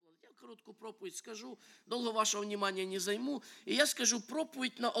короткую проповедь скажу, долго вашего внимания не займу. И я скажу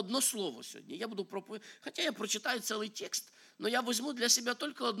проповедь на одно слово сегодня. Я буду проповедь, хотя я прочитаю целый текст, но я возьму для себя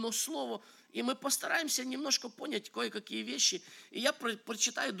только одно слово, и мы постараемся немножко понять кое-какие вещи. И я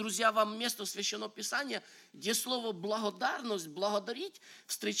прочитаю, друзья, вам место Священного Писания, где слово благодарность, благодарить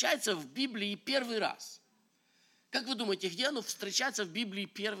встречается в Библии первый раз. Как вы думаете, где оно встречается в Библии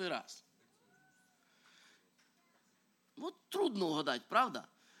первый раз? Вот трудно угадать, правда?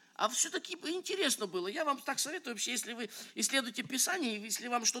 А все-таки интересно было. Я вам так советую вообще, если вы исследуете Писание, если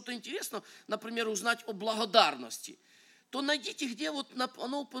вам что-то интересно, например, узнать о благодарности, то найдите, где вот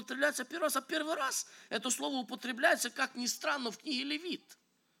оно употребляется первый раз. А первый раз это слово употребляется, как ни странно, в книге Левит.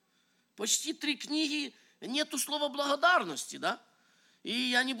 Почти 3 книги нету слова благодарности, да? И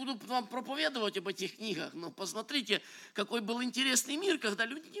я не буду вам проповедовать об этих книгах, но посмотрите, какой был интересный мир, когда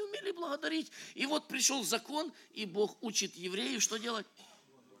люди не умели благодарить. И вот пришел закон, и Бог учит евреев, что делать?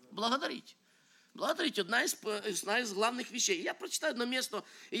 Благодарить. Благодарить – одна из главных вещей. Я прочитаю одно место,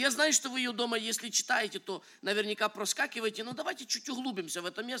 и я знаю, что вы ее дома, если читаете, то наверняка проскакиваете, но давайте чуть углубимся в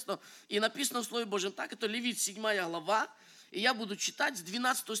это место. И написано в Слове Божьем так, это Левит 7 глава, и я буду читать с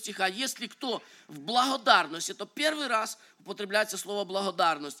 12 стиха. Если кто в благодарность, это первый раз употребляется слово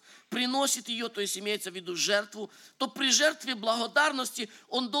благодарность, приносит ее, то есть имеется в виду жертву, то при жертве благодарности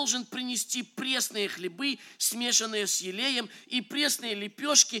он должен принести пресные хлебы, смешанные с елеем, и пресные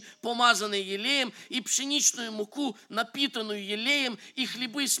лепешки, помазанные елеем, и пшеничную муку, напитанную елеем, и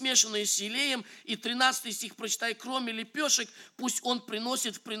хлебы, смешанные с елеем. И 13 стих прочитай: кроме лепешек, пусть он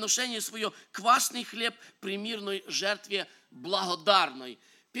приносит в приношение свое квасный хлеб при мирной жертве благодарной.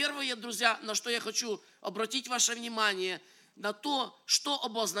 Первое, друзья, на что я хочу обратить ваше внимание, на то, что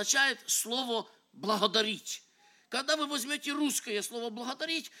обозначает слово «благодарить». Когда вы возьмете русское слово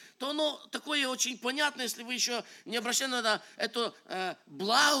 «благодарить», то оно такое очень понятное, если вы еще не обращали на это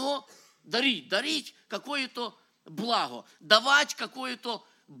благо дарить. Дарить какое-то благо, давать какое-то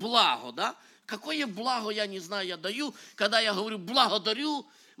благо, да? Какое благо, я не знаю, я даю, когда я говорю «благодарю»,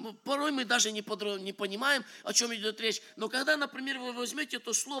 порой мы даже не понимаем, о чем идет речь. Но когда, например, вы возьмете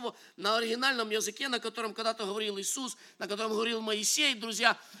это слово на оригинальном языке, на котором когда-то говорил Иисус, на котором говорил Моисей,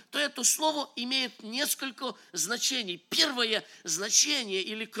 друзья, то это слово имеет несколько значений. Первое значение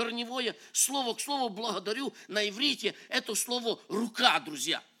или корневое слово к слову «благодарю» на иврите – это слово «рука»,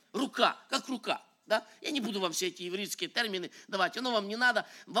 друзья. Рука, как рука. Да? Я не буду вам все эти еврейские термины давать, оно вам не надо.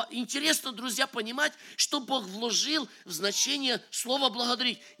 Интересно, друзья, понимать, что Бог вложил в значение слова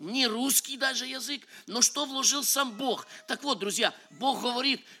 «благодарить». Не русский даже язык, но что вложил сам Бог. Так вот, друзья, Бог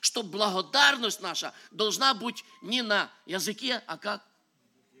говорит, что благодарность наша должна быть не на языке, а как?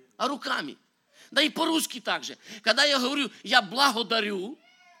 А руками. Да и по-русски также. Когда я говорю «я благодарю»,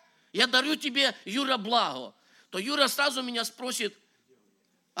 я дарю тебе, Юра, благо, то Юра сразу меня спросит: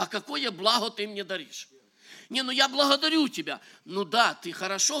 а какое благо ты мне даришь? Не, ну я благодарю тебя. Ну да, ты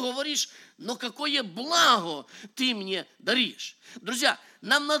хорошо говоришь, но какое благо ты мне даришь? Друзья,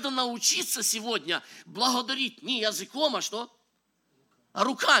 нам надо научиться сегодня благодарить не языком, а что? А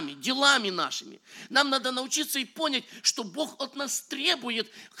руками, делами нашими. Нам надо научиться и понять, что Бог от нас требует.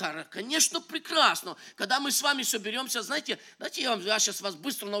 Конечно, прекрасно. Когда мы с вами соберемся, знаете, давайте я сейчас вас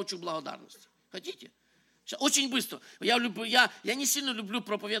быстро научу благодарности. Хотите? Очень быстро. Я не сильно люблю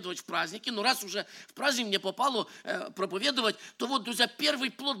проповедовать в праздники, но раз уже в праздник мне попало проповедовать, то вот, друзья,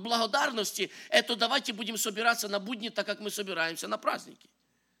 первый плод благодарности – это давайте будем собираться на будни, так как мы собираемся на праздники.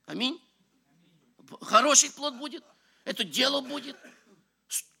 Аминь. Хороший плод будет, это дело будет,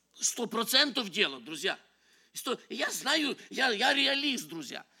 100% дело, друзья. Я знаю, я реалист,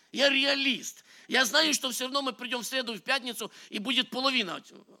 друзья, я реалист. Я знаю, что все равно мы придем в среду и в пятницу, и будет половина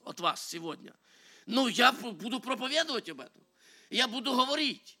от вас сегодня. Но я буду проповедовать об этом. Я буду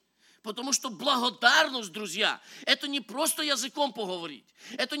говорить. Потому что благодарность, друзья, это не просто языком поговорить.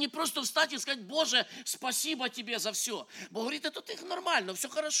 Это не просто встать и сказать: Боже, спасибо тебе за все. Бог говорит: это ты нормально, все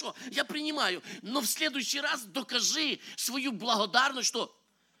хорошо, я принимаю. Но в следующий раз докажи свою благодарность, что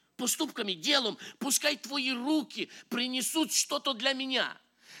поступками, делом, пускай твои руки принесут что-то для меня.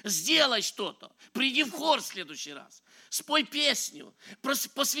 Сделай что-то. Приди в хор в следующий раз. Спой песню.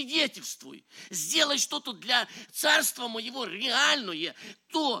 Посвидетельствуй. Сделай что-то для царства моего реальное.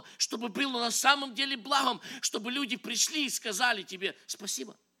 То, чтобы было на самом деле благом. Чтобы люди пришли и сказали тебе: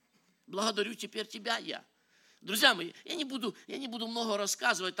 спасибо. Благодарю теперь тебя я. Друзья мои, я не буду много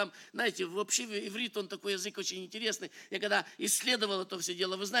рассказывать. Там, знаете, вообще иврит, он такой язык очень интересный. Я когда исследовал это все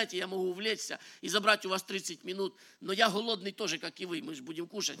дело, вы знаете, я могу увлечься и забрать у вас 30 минут. Но я голодный тоже, как и вы. Мы же будем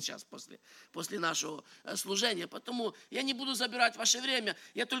кушать сейчас после нашего служения. Поэтому я не буду забирать ваше время.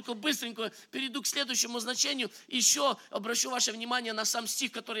 Я только быстренько перейду к следующему значению. Еще обращу ваше внимание на сам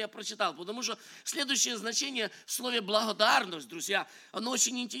стих, который я прочитал. Потому что следующее значение в слове благодарность, друзья, оно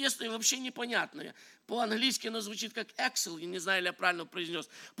очень интересное и вообще непонятное. По-английски оно звучит как Excel, я не знаю, или я правильно произнес.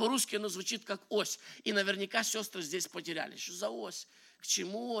 По-русски оно звучит как ось. И наверняка сестры здесь потеряли. Что за ось? К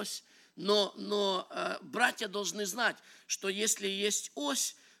чему ось? Но братья должны знать, что если есть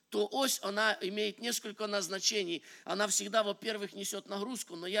ось, то ось, она имеет несколько назначений. Она всегда, во-первых, несет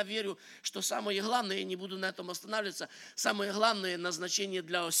нагрузку, но я верю, что самое главное, я не буду на этом останавливаться, самое главное назначение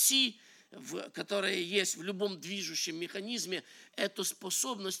для оси, которая есть в любом движущем механизме, это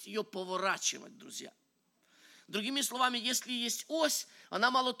способность ее поворачивать, друзья. Другими словами, если есть ось, она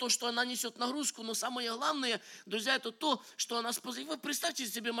мало то, что она несет нагрузку, но самое главное, друзья, это то, что она способна. Вы представьте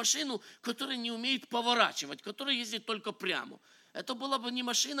себе машину, которая не умеет поворачивать, которая ездит только прямо. Это была бы не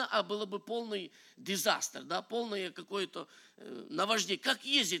машина, а было бы полный дизастер, да, полное какое-то наваждение. Как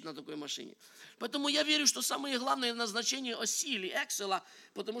ездить на такой машине? Поэтому я верю, что самое главное назначение оси или Excel,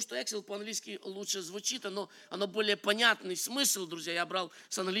 потому что Excel по-английски лучше звучит, оно более понятный смысл, друзья. Я брал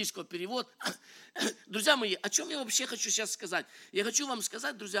с английского перевод. Друзья мои, о чем я вообще хочу сейчас сказать? Я хочу вам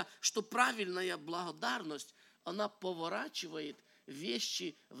сказать, друзья, что правильная благодарность, она поворачивает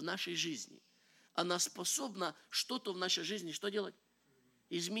вещи в нашей жизни. Она способна что-то в нашей жизни, что делать?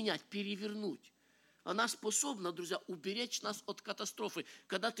 Изменять, перевернуть. Она способна, друзья, уберечь нас от катастрофы,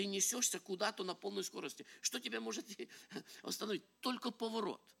 когда ты несешься куда-то на полной скорости. Что тебя может остановить? Только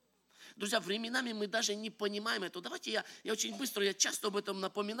поворот. Друзья, временами мы даже не понимаем этого. Давайте я очень быстро, я часто об этом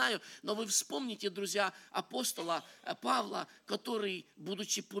напоминаю, но вы вспомните, друзья, апостола Павла, который,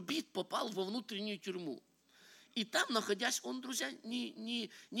 будучи побит, попал во внутреннюю тюрьму. И там, находясь, он, друзья, не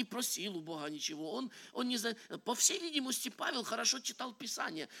просил у Бога ничего. Он не, по всей видимости, Павел хорошо читал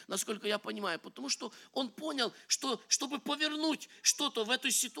Писание, насколько я понимаю, потому что он понял, что чтобы повернуть что-то в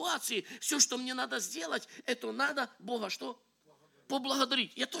этой ситуации, все, что мне надо сделать, это надо Бога что?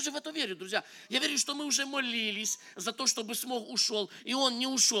 Поблагодарить. Я тоже в это верю, друзья. Я верю, что мы уже молились за то, чтобы Смог ушел, и он не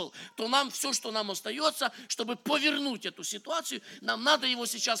ушел. То нам все, что нам остается, чтобы повернуть эту ситуацию, нам надо его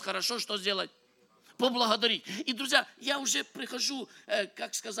сейчас хорошо что сделать? Поблагодарить. И, друзья, я уже прихожу,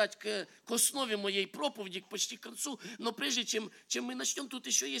 как сказать, к основе моей проповеди, почти к концу, но прежде чем мы начнем, тут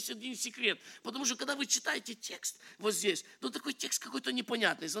еще есть один секрет. Потому что, когда вы читаете текст вот здесь, то такой текст какой-то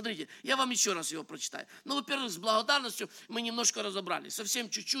непонятный. Смотрите, я вам еще раз его прочитаю. Ну, во-первых, с благодарностью мы немножко разобрались. Совсем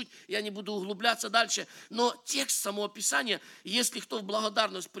чуть-чуть, я не буду углубляться дальше. Но текст самого Писания, если кто в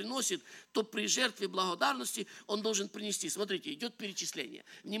благодарность приносит, то при жертве благодарности он должен принести. Смотрите, идет перечисление.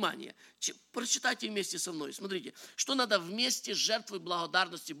 Внимание, прочитайте вместе со мной. Смотрите, что надо вместе с жертвой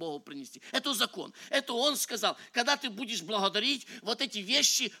благодарности Богу принести. Это закон. Это Он сказал, когда ты будешь благодарить, вот эти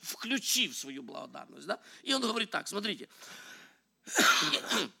вещи включи в свою благодарность. Да? И Он говорит так, смотрите.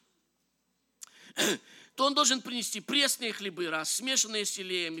 То он должен принести пресные хлебы, раз, смешанные с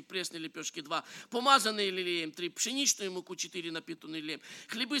елеем и пресные лепешки, 2, помазанные елеем, 3, пшеничную муку, 4, напитанную елеем,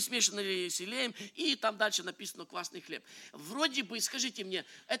 хлебы, смешанные с елеем, и там дальше написано квасный хлеб. Вроде бы, скажите мне,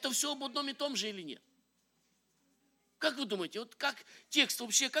 это все об одном и том же или нет? Как вы думаете, вот как текст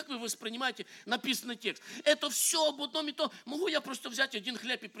вообще, как вы воспринимаете написанный текст? Это все об одном и том. Могу я просто взять один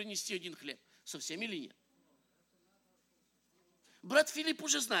хлеб и принести один хлеб? Совсем или нет? Брат Филипп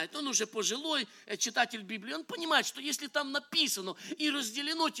уже знает, он уже пожилой читатель Библии, он понимает, что если там написано и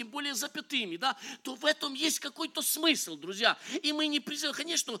разделено, тем более запятыми, да, то в этом есть какой-то смысл, друзья. И мы не призываем,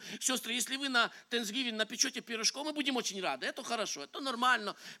 конечно, сестры, если вы на Thanksgiving напечете пирожков, мы будем очень рады, это хорошо, это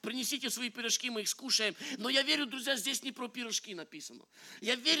нормально, принесите свои пирожки, мы их скушаем. Но я верю, друзья, здесь не про пирожки написано.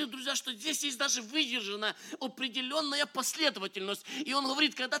 Я верю, друзья, что здесь есть даже выдержана определенная последовательность. И он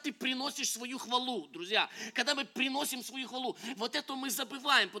говорит, когда ты приносишь свою хвалу, друзья, когда мы приносим свою хвалу, вот это мы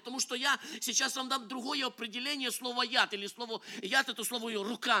забываем, потому что я сейчас вам дам другое определение слова яд, или слово яд это слово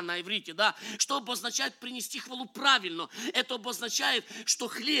рука на иврите, да, что обозначает принести хвалу правильно. Это обозначает, что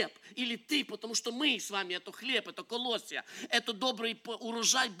хлеб или ты, потому что мы с вами это хлеб, это колосья, это добрый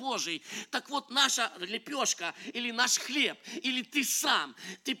урожай Божий. Так вот, наша лепешка или наш хлеб, или ты сам,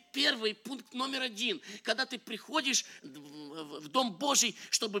 ты первый пункт номер 1, когда ты приходишь в Дом Божий,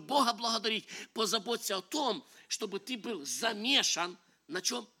 чтобы Бога благодарить, позаботься о том, чтобы ты был замешан на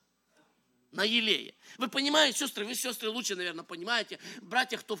чем? на елее. Вы понимаете, сестры, вы, сестры, лучше, наверное, понимаете.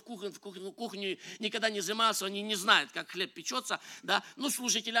 Братья, кто в кухне никогда не занимался, они не знают, как хлеб печется. Да? Ну,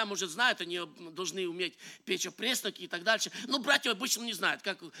 служителя, может, знают, они должны уметь печь опресноки и так дальше. Но братья обычно не знают,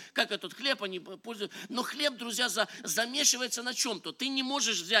 как этот хлеб они пользуются. Но хлеб, друзья, замешивается на чем-то. Ты не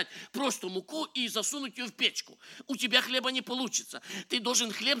можешь взять просто муку и засунуть ее в печку. У тебя хлеба не получится. Ты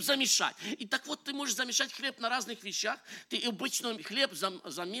должен хлеб замешать. И так вот, ты можешь замешать хлеб на разных вещах. Ты обычно хлеб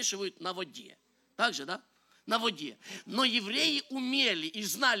замешивают на воде. Так же, да? На воде. Но евреи умели и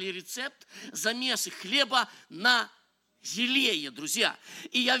знали рецепт замеса хлеба на елее, друзья.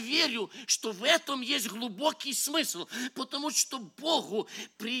 И я верю, что в этом есть глубокий смысл, потому что Богу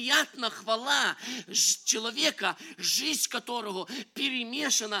приятна хвала человека, жизнь которого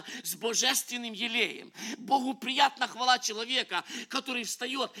перемешана с божественным елеем. Богу приятна хвала человека, который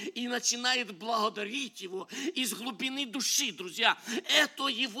встает и начинает благодарить Его из глубины души, друзья. Это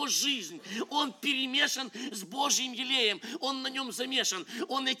его жизнь. Он перемешан с Божьим елеем. Он на нем замешан.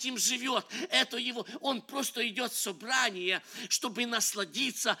 Он этим живет. Это его. Он просто идет в собрание, чтобы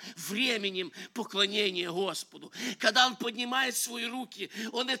насладиться временем поклонения Господу. Когда он поднимает свои руки,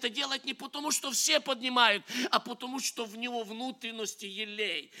 он это делает не потому, что все поднимают, а потому, что в него внутренности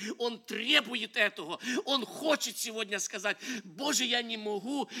елей. Он требует этого. Он хочет сегодня сказать: Боже, я не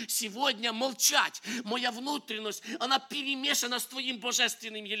могу сегодня молчать. Моя внутренность, она перемешана с Твоим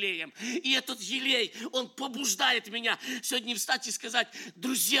божественным елеем. И этот елей, он побуждает меня сегодня встать и сказать: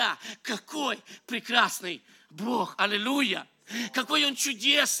 друзья, какой прекрасный Бог, аллилуйя! Какой Он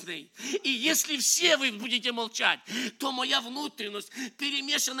чудесный. И если все вы будете молчать, то моя внутренность,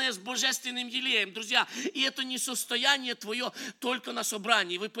 перемешанная с божественным елеем, друзья, и это не состояние твое только на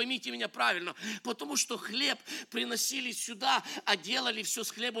собрании. Вы поймите меня правильно, потому что хлеб приносили сюда, а делали все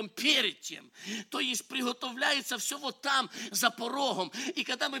с хлебом перед тем. То есть приготовляется все вот там, за порогом. И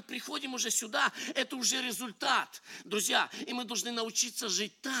когда мы приходим уже сюда, это уже результат, друзья. И мы должны научиться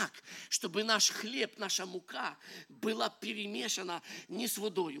жить так, чтобы наш хлеб, наша мука была перемешана не с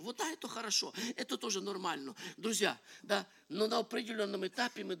водой. Вода – это хорошо, это тоже нормально. Друзья, да, но на определенном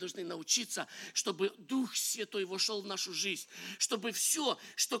этапе мы должны научиться, чтобы Дух Святой вошел в нашу жизнь, чтобы все,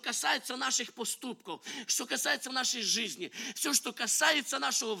 что касается наших поступков, что касается нашей жизни, все, что касается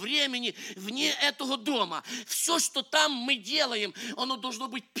нашего времени вне этого дома, все, что там мы делаем, оно должно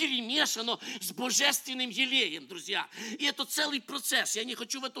быть перемешано с божественным елеем, друзья. И это целый процесс, я не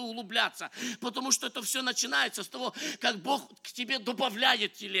хочу в это углубляться, потому что это все начинается с того, как Бог к тебе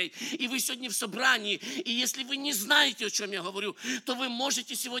добавляет елей. И вы сегодня в собрании, и если вы не знаете, о чем я говорю, то вы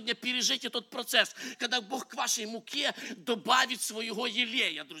можете сегодня пережить этот процесс, когда Бог к вашей муке добавит своего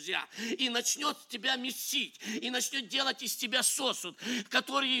елея, друзья, и начнет тебя месить, и начнет делать из тебя сосуд,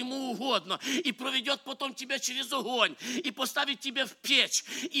 который Ему угодно, и проведет потом тебя через огонь, и поставит тебя в печь,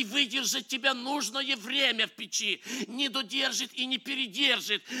 и выдержит тебя нужное время в печи, не додержит и не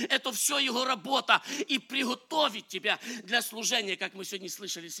передержит. Это все Его работа, и приготовит тебя для служения, как мы сегодня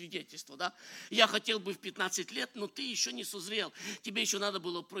слышали свидетельство, да? Я хотел бы в 15 лет, но ты еще не созрел. Тебе еще надо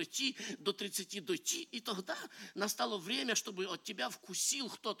было пройти, до 30 дойти, и тогда настало время, чтобы от тебя вкусил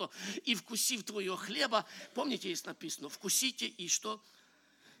кто-то, и вкусив твоего хлеба, помните, есть написано, вкусите и что?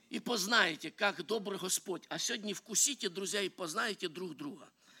 И познаете, как добрый Господь. А сегодня вкусите, друзья, и познаете друг друга.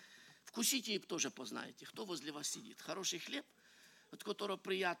 Вкусите и тоже познаете, кто возле вас сидит. Хороший хлеб, от которого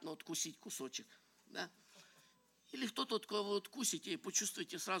приятно откусить кусочек, да? Или кто-то, от кого вы откусите, и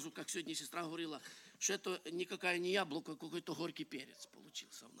почувствуете сразу, как сегодня сестра говорила, что это никакая не яблоко, а какой-то горький перец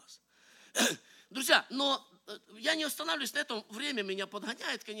получился у нас. Друзья, но я не останавливаюсь на этом, время меня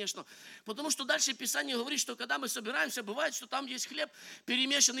подгоняет, конечно, потому что дальше Писание говорит, что когда мы собираемся, бывает, что там есть хлеб,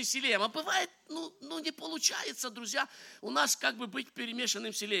 перемешанный с елеем, а бывает, не получается, друзья, у нас как бы быть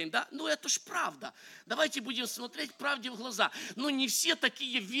перемешанным с елеем, да, это ж правда, давайте будем смотреть правде в глаза, но не все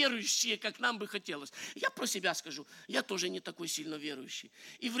такие верующие, как нам бы хотелось. Я про себя скажу, я тоже не такой сильно верующий,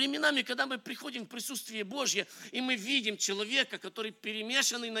 и временами, когда мы приходим в присутствие Божье, и мы видим человека, который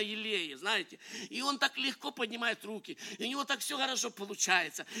перемешанный на елее, знаете, и он так легко поднимает руки, и у него так все хорошо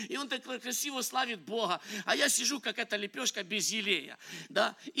получается, и он так красиво славит Бога, а я сижу, как эта лепешка без елея,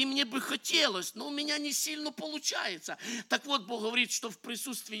 да, и мне бы хотелось, но у меня не сильно получается. Так вот, Бог говорит, что в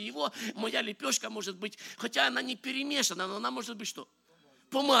присутствии Его моя лепешка может быть, хотя она не перемешана, но она может быть что?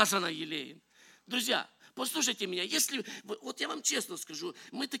 Помазана елеем. Друзья, Послушайте меня, если, вот я вам честно скажу,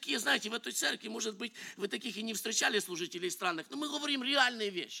 мы такие, знаете, в этой церкви, может быть, вы таких и не встречали служителей странных, но мы говорим реальные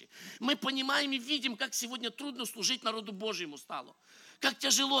вещи. Мы понимаем и видим, как сегодня трудно служить народу Божьему стало. Как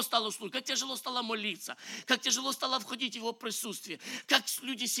тяжело стало служить, как тяжело стало молиться, как тяжело стало входить в Его присутствие, как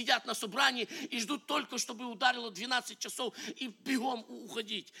люди сидят на собрании и ждут только, чтобы ударило 12 часов и бегом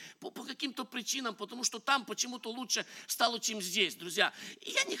уходить. По каким-то причинам, потому что там почему-то лучше стало, чем здесь, друзья. И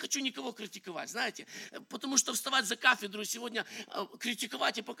я не хочу никого критиковать, знаете, потому что вставать за кафедру сегодня,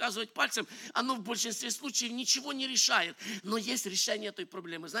 критиковать и показывать пальцем, оно в большинстве случаев ничего не решает. Но есть решение этой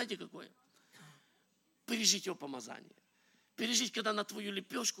проблемы. Знаете какое? Пережить Его помазание. Пережить, когда на твою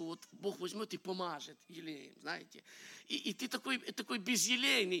лепешку вот Бог возьмет и помажет елеем, знаете. И ты такой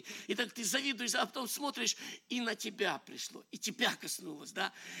безелейный, и так ты завидуешь, а потом смотришь, и на тебя пришло, и тебя коснулось,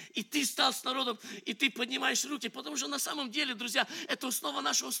 да. И ты стал с народом, и ты поднимаешь руки, потому что на самом деле, друзья, это основа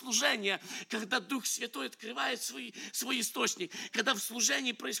нашего служения, когда Дух Святой открывает свой источник, когда в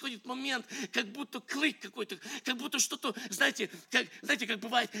служении происходит момент, как будто клик какой-то, как будто что-то, знаете, как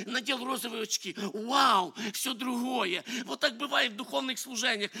бывает, надел розовые очки, вау, все другое. Вот так бывает в духовных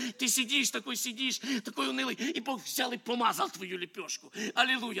служениях. Ты сидишь, такой унылый, и Бог взял и помазал твою лепешку.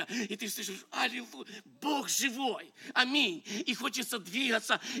 Аллилуйя. И ты слышишь, аллилуйя, Бог живой. Аминь. И хочется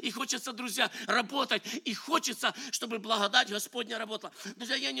двигаться, и хочется, друзья, работать, и хочется, чтобы благодать Господня работала.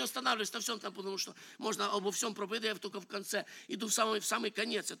 Друзья, я не останавливаюсь на всем там, потому что можно обо всем проповедовать, я только в конце иду в самый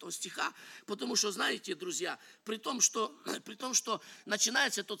конец этого стиха, потому что, знаете, друзья, при том, что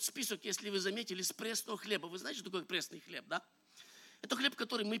начинается тот список, если вы заметили, с пресного хлеба. Вы знаете, что такое пресный хлеб, да? Это хлеб,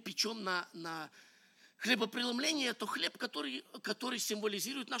 который мы печем на хлебопреломление, это хлеб, который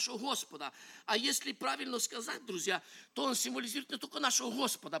символизирует нашего Господа. А если правильно сказать, друзья, то он символизирует не только нашего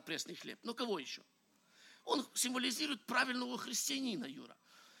Господа, пресный хлеб, но кого еще? Он символизирует правильного христианина, Юра.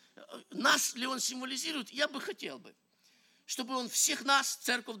 Нас ли он символизирует? Я бы хотел бы, чтобы он всех нас,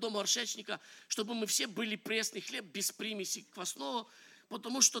 церковь Дома Горшечника, чтобы мы все были пресный хлеб без примеси квасного,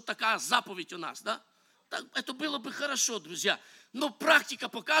 потому что такая заповедь у нас, да? Это было бы хорошо, друзья. Но практика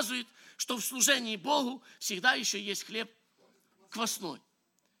показывает, что в служении Богу всегда еще есть хлеб квасной.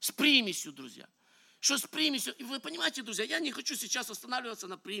 С примесью, друзья. Что с примесью? И вы понимаете, друзья, я не хочу сейчас останавливаться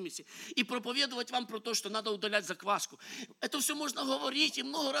на примеси и проповедовать вам про то, что надо удалять закваску. Это все можно говорить и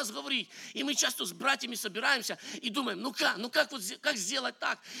много раз говорить. И мы часто с братьями собираемся и думаем, как сделать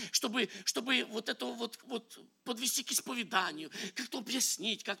так, чтобы вот это вот подвести к исповеданию, как-то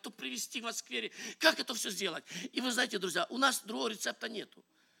объяснить, как-то привести вас к вере, как это все сделать. И вы знаете, друзья, у нас другого рецепта нету.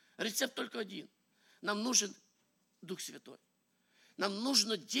 Рецепт только один. Нам нужен Дух Святой. Нам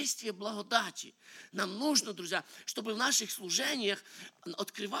нужно действие благодати. Нам нужно, друзья, чтобы в наших служениях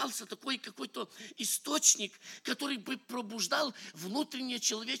открывался такой какой-то источник, который бы пробуждал внутреннее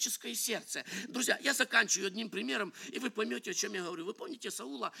человеческое сердце. Друзья, я заканчиваю одним примером, и вы поймете, о чем я говорю. Вы помните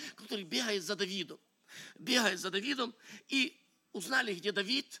Саула, который бегает за Давидом? Бегает за Давидом, и узнали, где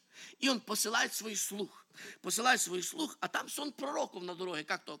Давид, и он посылает свой слух. А там сон пророков на дороге,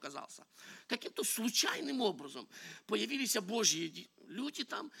 как то оказался. Каким-то случайным образом появились Божьи люди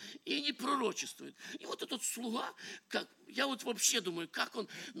там, и они пророчествуют. И вот этот слуга, я вот вообще думаю, как он,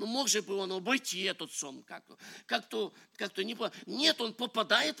 может бы он обойти этот сон, как-то не понимаю. Нет, он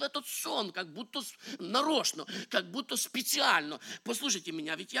попадает в этот сон, как будто нарочно, как будто специально. Послушайте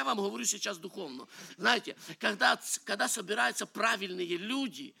меня, ведь я вам говорю сейчас духовно. Знаете, когда собираются правильные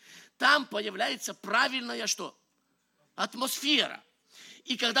люди, там появляется правильная что? Атмосфера.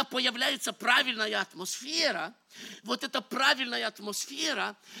 И когда появляется правильная атмосфера, вот эта правильная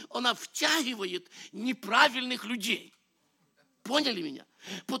атмосфера, она втягивает неправильных людей. Поняли меня?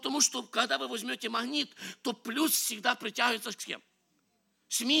 Потому что, когда вы возьмете магнит, то плюс всегда притягивается с кем?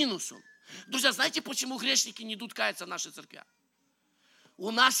 С минусом. Друзья, знаете, почему грешники не идут каяться в нашей церкви?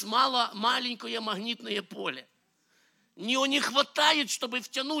 У нас маленькое магнитное поле. Не хватает, чтобы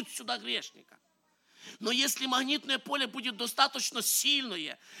втянуть сюда грешника. Но если магнитное поле будет достаточно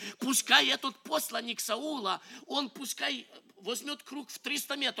сильное, пускай этот посланник Саула, он пускай возьмет круг в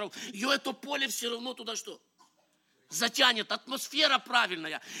 300 метров, и это поле все равно туда что? Затянет, атмосфера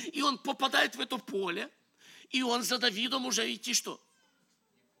правильная. И он попадает в это поле, и он за Давидом уже идти что?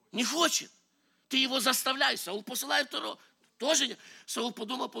 Не хочет. Ты его заставляешь. Саул посылает второго. Тоже не. Саул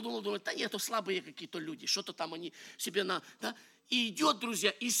подумал, думает, да нет, это слабые какие-то люди, что-то там они себе да? И идет, друзья,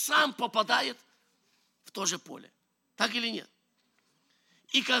 и сам попадает в то же поле. Так или нет?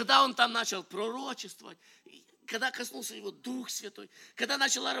 И когда он там начал пророчествовать, когда коснулся его Дух Святой, когда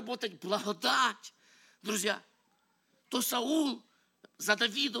начала работать благодать, друзья, то Саул за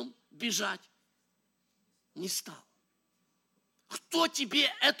Давидом бежать не стал. Кто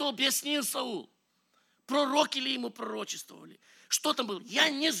тебе это объяснил, Саул? пророки ли ему пророчествовали. Что там было? Я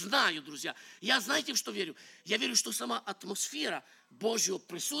не знаю, друзья. Я знаете, в что верю? Я верю, что сама атмосфера Божьего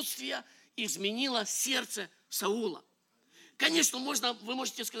присутствия изменила сердце Саула. Конечно, вы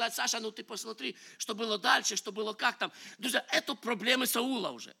можете сказать: Саша, ну ты посмотри, что было дальше, что было как там. Друзья, это проблемы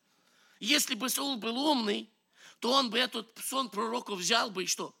Саула уже. Если бы Саул был умный, то он бы этот сон пророка взял бы и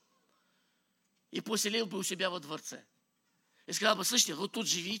что? И поселил бы у себя во дворце. И сказал бы: слышите, вот тут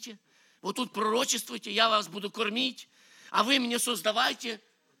живите, вот тут пророчествуйте, я вас буду кормить, а вы мне создавайте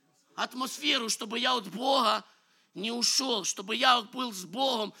атмосферу, чтобы я от Бога не ушел, чтобы я был с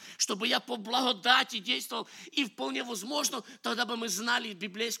Богом, чтобы я по благодати действовал. И вполне возможно, тогда бы мы знали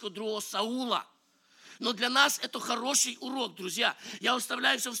библейского другого Саула. Но для нас это хороший урок, друзья. Я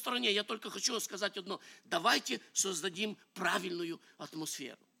оставляю все в стороне. Я только хочу сказать одно. Давайте создадим правильную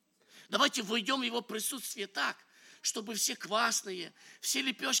атмосферу. Давайте войдем в его присутствие так, чтобы все квасные, все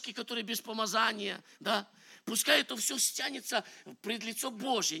лепешки, которые без помазания, да, пускай это все стянется пред лицо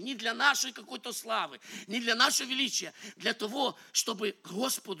Божье, не для нашей какой-то славы, не для нашего величия, для того, чтобы к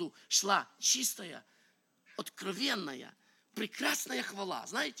Господу шла чистая, откровенная, прекрасная хвала.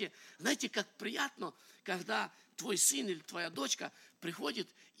 Знаете, как приятно, когда твой сын или твоя дочка приходит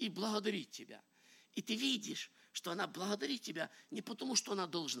и благодарит тебя. И ты видишь, что она благодарит тебя не потому, что она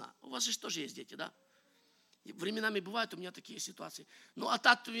должна. У вас же тоже есть дети, да? Временами бывают у меня такие ситуации. Ну, а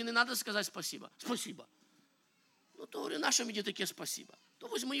тату не надо сказать спасибо. Спасибо. Ну, то говорю, нашим дети такие спасибо. То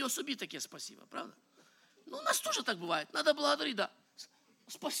возьму ее собі такие спасибо, правда? Ну, у нас тоже так бывает. Надо благодарить, да.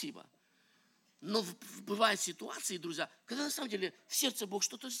 Спасибо. Но бывают ситуации, друзья, когда на самом деле в сердце Бог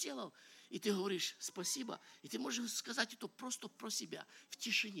что-то сделал, и ты говоришь спасибо, и ты можешь сказать это просто про себя, в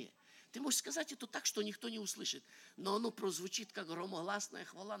тишине. Ты можешь сказать это так, что никто не услышит, но оно прозвучит, как громогласная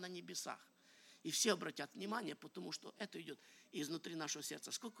хвала на небесах. И все обратят внимание, потому что это идет изнутри нашего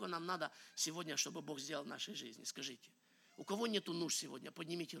сердца. Сколько нам надо сегодня, чтобы Бог сделал в нашей жизни? Скажите. У кого нету нужд сегодня?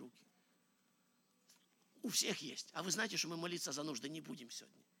 Поднимите руки. У всех есть. А вы знаете, что мы молиться за нужды не будем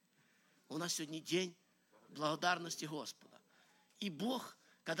сегодня. У нас сегодня день благодарности Господа. И Бог,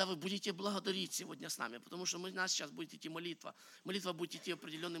 когда вы будете благодарить сегодня с нами, потому что у нас сейчас будет идти молитва будет идти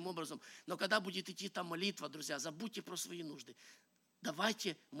определенным образом, но когда будет идти та молитва, друзья, забудьте про свои нужды.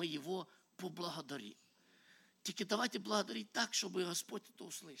 Давайте мы Его поблагодарим. Только давайте благодарить так, чтобы Господь это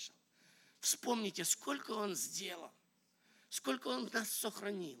услышал. Вспомните, сколько Он сделал, сколько Он нас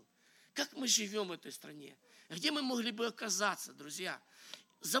сохранил, как мы живем в этой стране, где мы могли бы оказаться, друзья.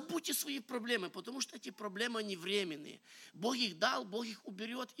 Забудьте свои проблемы, потому что эти проблемы, они временные. Бог их дал, Бог их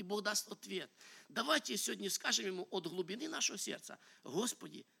уберет, и Бог даст ответ. Давайте сегодня скажем Ему от глубины нашего сердца: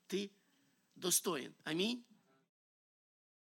 Господи, Ты достоин. Аминь.